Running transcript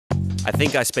I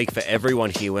think I speak for everyone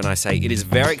here when I say it is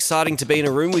very exciting to be in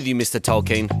a room with you, Mr.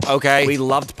 Tolkien. Okay, we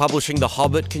loved publishing The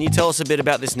Hobbit. Can you tell us a bit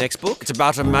about this next book? It's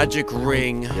about a magic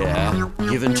ring. Yeah.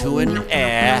 Given to an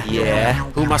heir. Yeah.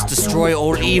 Who must destroy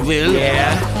all evil.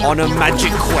 Yeah. On a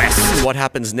magic quest. What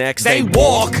happens next? They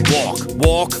walk.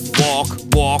 Walk.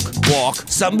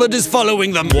 Somebody's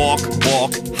following them. Walk.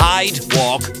 Hide.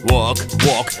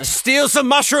 Walk. Steal some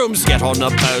mushrooms. Get on a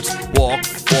boat. Walk.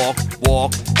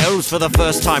 Elves for the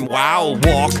first time. Wow.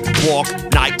 Walk.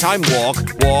 Nighttime.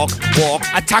 Walk.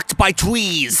 Attacked by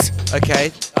tweez.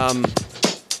 Okay,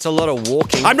 it's a lot of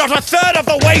walking. I'm not a third of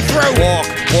the way through!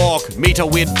 Walk. Meet a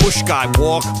weird bush guy.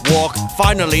 Walk.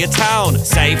 Finally a town.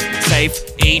 Safe.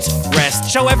 Eat. Rest.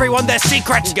 Show everyone their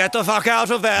secret. Get the fuck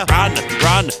out of there.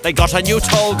 Run. They got a new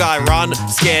tall guy. Run.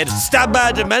 Scared. Stab by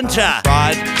a Dementor.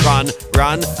 Ride.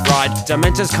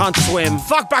 Dementors can't swim.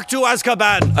 Fuck back to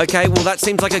Azkaban. Okay, well that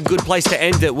seems like a good place to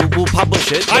end it. We'll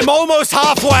publish it. I'm almost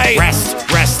halfway. Rest.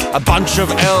 A bunch of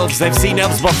elves. They've seen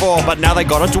elves before, but now they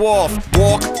got a dwarf.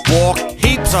 Walk.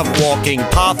 Heaps of walking.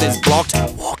 Path is blocked.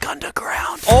 Walk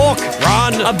underground. Orc.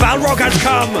 Run. A Balrog has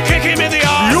come. Kick him in the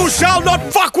arse. You shall not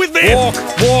fuck with me.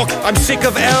 Walk. I'm sick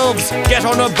of elves. Get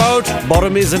on a boat.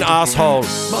 Bottom is an asshole.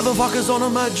 Motherfuckers on a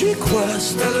magic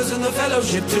quest. Fellas in the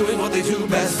fellowship doing what they do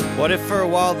best. What if for a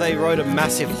while they rode a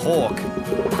massive hawk?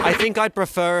 I think I'd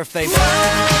prefer if they... This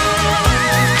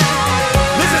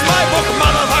is my book,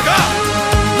 motherfucker!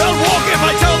 They'll walk if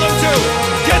I tell them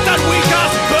to!